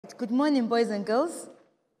Good morning, boys and girls.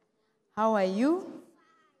 How are you?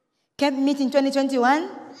 Camp meeting 2021?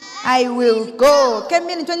 I will go. Camp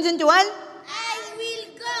meeting 2021? I will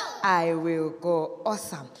go. I will go.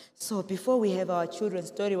 Awesome. So before we have our children's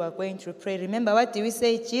story, we're going to pray. Remember, what do we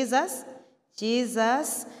say? Jesus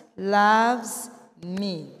loves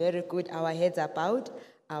me. Very good. Our heads are bowed.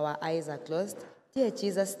 Our eyes are closed. Dear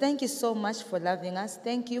Jesus, thank you so much for loving us.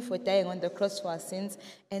 Thank you for dying on the cross for our sins.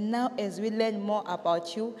 And now as we learn more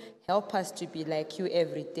about you, help us to be like you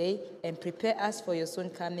every day and prepare us for your soon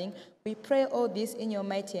coming. We pray all this in your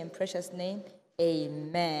mighty and precious name.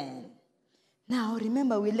 Amen. Now,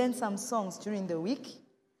 remember, we learned some songs during the week.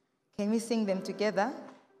 Can we sing them together?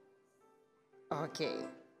 Okay.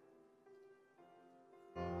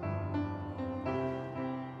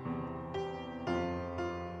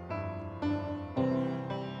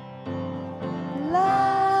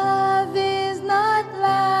 Love is not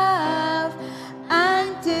love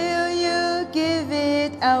until you give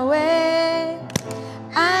it away.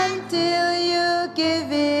 Until you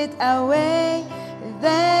give it away,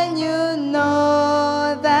 then you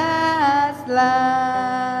know that's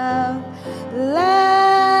love.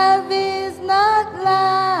 Love is not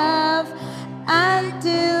love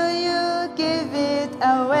until you give it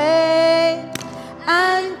away.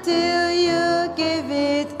 Until you give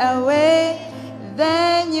it away,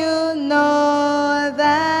 then you know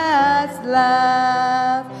that's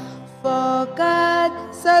love. For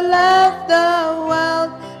God so loved the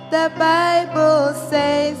world, the Bible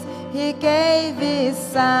says He gave His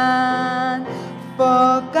Son.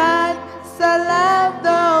 For God so loved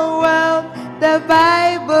the world, the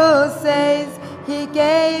Bible says He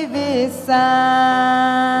gave His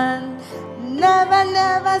Son. Never,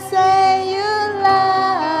 never say you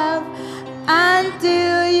love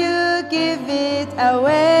until you give it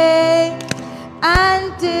away.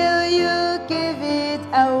 Until you give it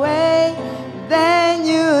away, then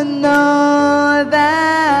you know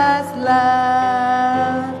that's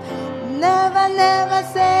love. Never, never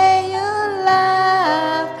say you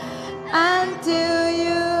love until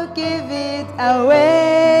you give it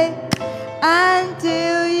away.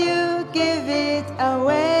 Until you give it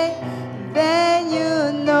away, then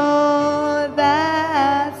you know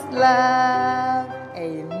that's love.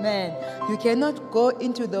 Amen. You cannot go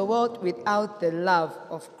into the world without the love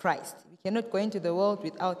of Christ. You cannot go into the world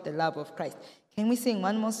without the love of Christ. Can we sing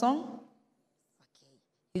one more song? Okay.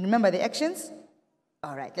 You remember the actions?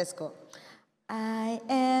 All right, let's go. I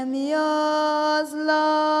am yours,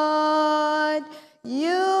 Lord.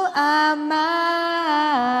 You are mine.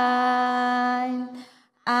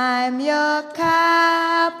 I'm your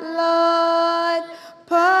cup, Lord.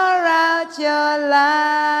 Pour out your love.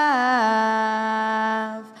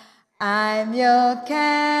 I'm your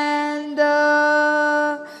candle.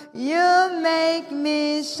 You make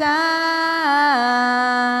me shine.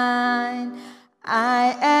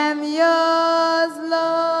 I am yours,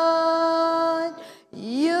 Lord.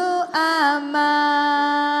 You are mine.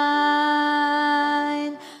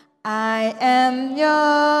 I am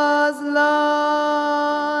yours,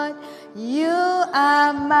 Lord. You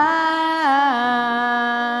are mine.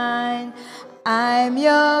 I'm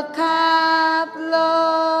your cup,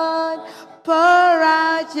 Lord. Pour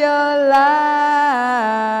out your love.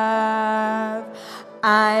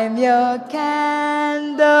 I'm your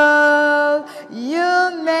candle.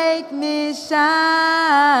 You make me shine.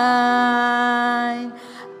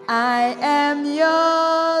 I am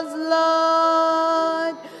yours,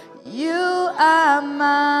 Lord. You are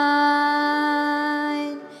mine.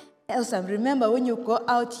 Elsa, remember, when you go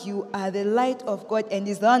out, you are the light of God, and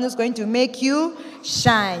He's the one who's going to make you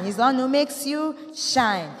shine. He's the one who makes you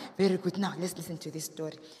shine. Very good. Now, let's listen to this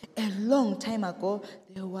story. A long time ago,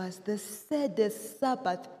 there was the saddest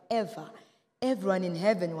Sabbath ever. Everyone in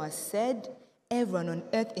heaven was sad. Everyone on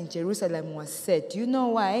earth in Jerusalem was sad. Do you know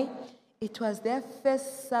why? It was their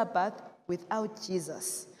first Sabbath without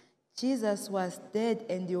Jesus. Jesus was dead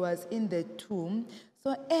and He was in the tomb,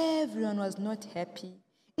 so everyone was not happy.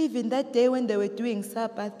 Even that day when they were doing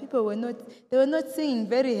Sabbath, people were not singing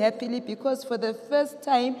very happily because for the first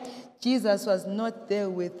time, Jesus was not there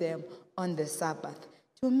with them on the Sabbath.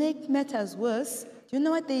 To make matters worse, do you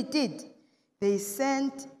know what they did? They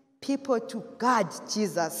sent people to guard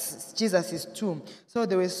Jesus' tomb. So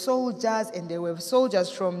there were soldiers, and there were soldiers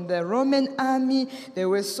from the Roman army. There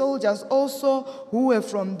were soldiers also who were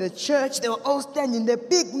from the church. They were all standing, the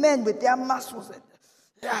big men with their muscles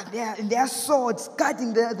and their swords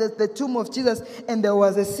guarding the tomb of Jesus. And there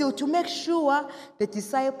was a seal to make sure the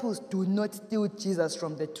disciples do not steal Jesus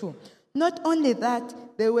from the tomb. Not only that,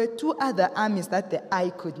 there were two other armies that the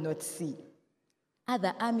eye could not see.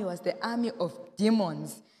 Other army was the army of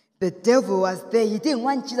demons. The devil was there. He didn't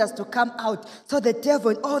want Jesus to come out. So the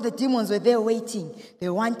devil and all the demons were there waiting. They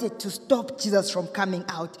wanted to stop Jesus from coming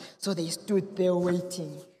out. So they stood there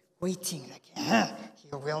waiting. Like, he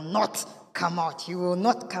will not come out. He will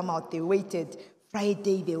not come out. They waited.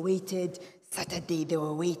 Friday, they waited. Saturday, they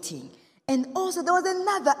were waiting. And also, there was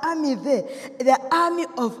another army there. The army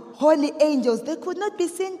of holy angels. They could not be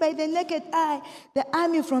seen by the naked eye. The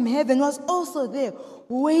army from heaven was also there,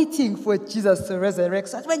 waiting for Jesus to resurrect.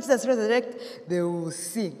 So when Jesus resurrects, they will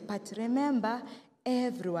sing. But remember,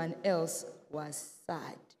 everyone else was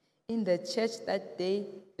sad. In the church that day,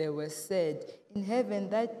 they were sad. In heaven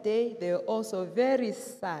that day, they were also very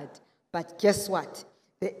sad. But guess what?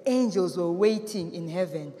 The angels were waiting in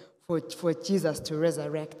heaven for Jesus to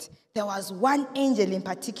resurrect. There was one angel in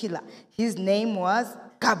particular. His name was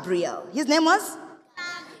Gabriel. His name was?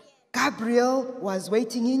 Gabriel was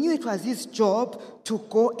waiting. He knew it was his job to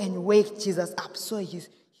go and wake Jesus up. So he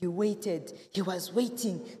waited. He was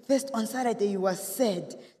waiting. First on Saturday, he was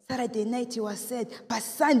sad. Saturday night, he was sad. But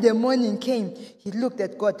Sunday morning came. He looked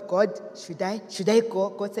at God. God, should I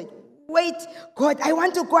go? God said, wait. God, I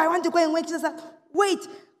want to go. I want to go and wake Jesus up. Wait.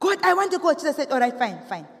 God, I want to go. Jesus said, all right,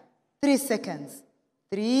 fine. 3 seconds.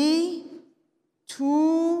 3,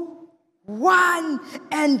 2, 1.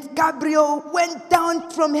 And Gabriel went down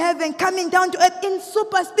from heaven, coming down to earth in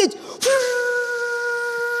super speed.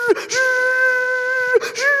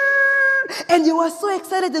 And he was so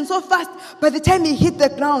excited and so fast. By the time he hit the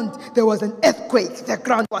ground, there was an earthquake. The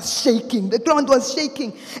ground was shaking.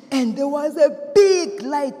 And there was a big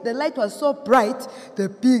light. The light was so bright, the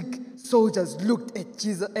big soldiers looked at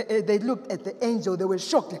Jesus. They looked at the angel. They were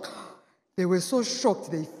shocked. They were so shocked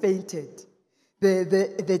they fainted.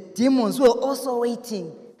 The demons were also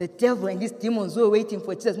waiting. The devil and his demons were waiting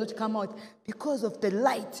for Jesus not to come out because of the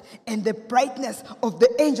light and the brightness of the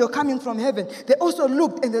angel coming from heaven. They also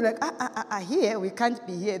looked and they're like, here, we can't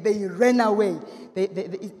be here. They ran away.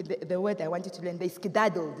 The word I want you to learn, they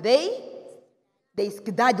skedaddled. They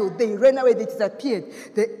skedaddled, they ran away, they disappeared.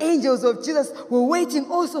 The angels of Jesus were waiting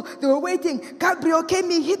also. They were waiting. Gabriel came,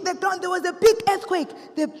 he hit the ground. There was a big earthquake.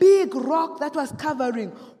 The big rock that was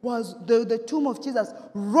covering was the tomb of Jesus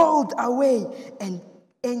rolled away. And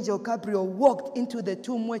angel Gabriel walked into the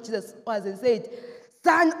tomb where Jesus was and said,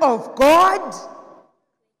 Son of God,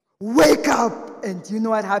 wake up. And you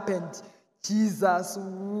know what happened? Jesus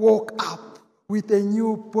woke up with a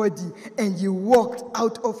new body, and he walked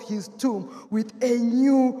out of his tomb with a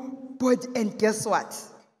new body. And guess what?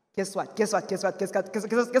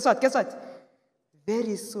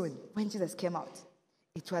 Very soon, when Jesus came out,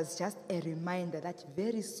 it was just a reminder that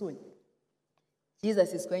very soon,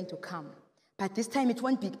 Jesus is going to come. But this time, it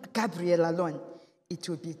won't be Gabriel alone. It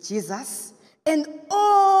will be Jesus and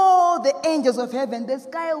all the angels of heaven. The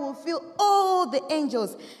sky will fill all the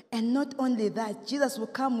angels. And not only that, Jesus will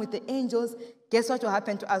come with the angels. Guess what will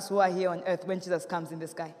happen to us who are here on earth when Jesus comes in the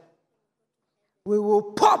sky? We will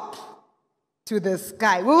pop to the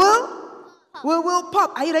sky. We will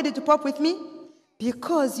pop. Are you ready to pop with me?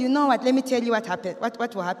 Because you know what? Let me tell you what happened.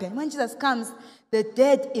 What will happen? When Jesus comes, the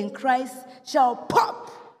dead in Christ shall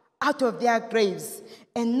pop out of their graves.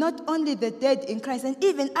 And not only the dead in Christ, and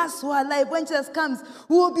even us who are alive, when Jesus comes,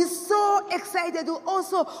 we will be so excited. We'll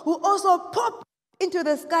also pop into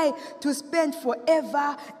the sky to spend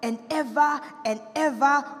forever and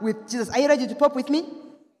ever with Jesus. Are you ready to pop with me?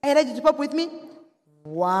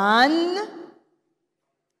 1,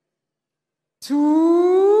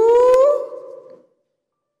 2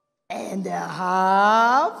 and a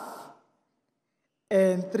half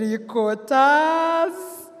and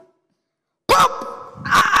 3/4. Pop!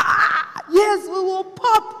 Yes, we will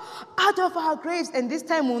pop out of our graves. And this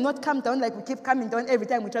time we will not come down like we keep coming down every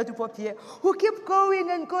time we try to pop here. We'll keep going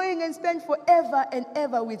and spend forever and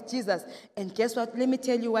ever with Jesus. And guess what? Let me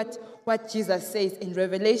tell you what Jesus says in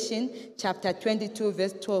Revelation chapter 22,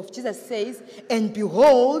 verse 12. Jesus says, and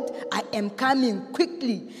behold, I am coming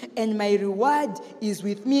quickly, and my reward is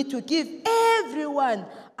with me to give everyone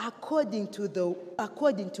according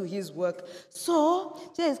to his work. So,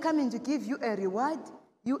 Jesus is coming to give you a reward.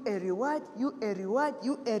 You a reward, you a reward,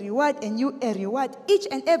 you a reward, and you a reward. Each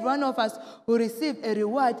and every one of us will receive a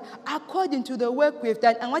reward according to the work we've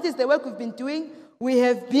done. And what is the work we've been doing? We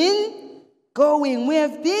have been going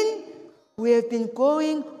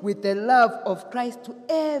with the love of Christ to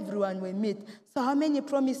everyone we meet. So how many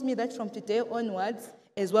promise me that from today onwards,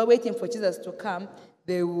 as we're waiting for Jesus to come,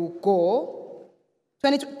 they will go?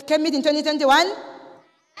 Can meet in 2021?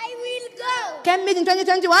 I will go. Can meet in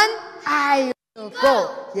 2021? I will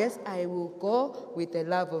go. Yes, I will go with the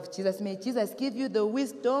love of Jesus. May Jesus give you the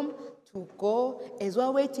wisdom to go as we're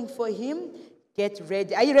waiting for him. Get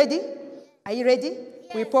ready. Are you ready? Are you ready?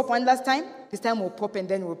 Yes. We pop one last time. This time we'll pop and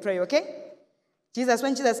then we'll pray, okay? Jesus,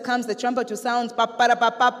 when Jesus comes, the trumpet will sound. Pa pa pa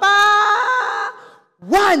pa pa.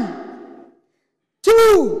 1,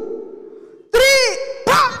 2, 3.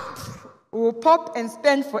 Pop! We'll pop and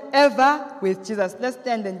spend forever with Jesus. Let's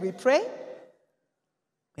stand and we pray.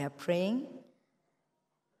 We are praying.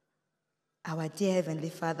 Our dear Heavenly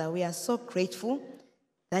Father, we are so grateful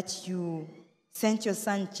that you sent your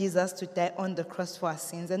Son Jesus to die on the cross for our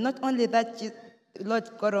sins. And not only that, Lord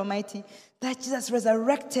God Almighty, that Jesus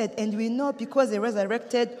resurrected. And we know because he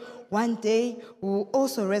resurrected, one day we will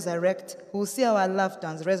also resurrect. We will see our loved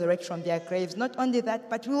ones resurrect from their graves. Not only that,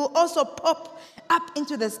 but we will also pop up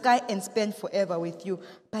into the sky and spend forever with you.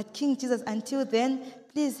 But King Jesus, until then,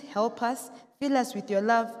 please help us. Fill us with your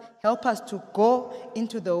love. Help us to go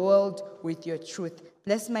into the world with your truth.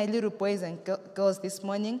 Bless my little boys and girls this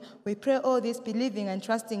morning. We pray all this believing and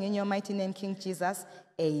trusting in your mighty name, King Jesus.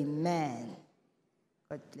 Amen.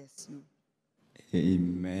 God bless you.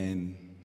 Amen.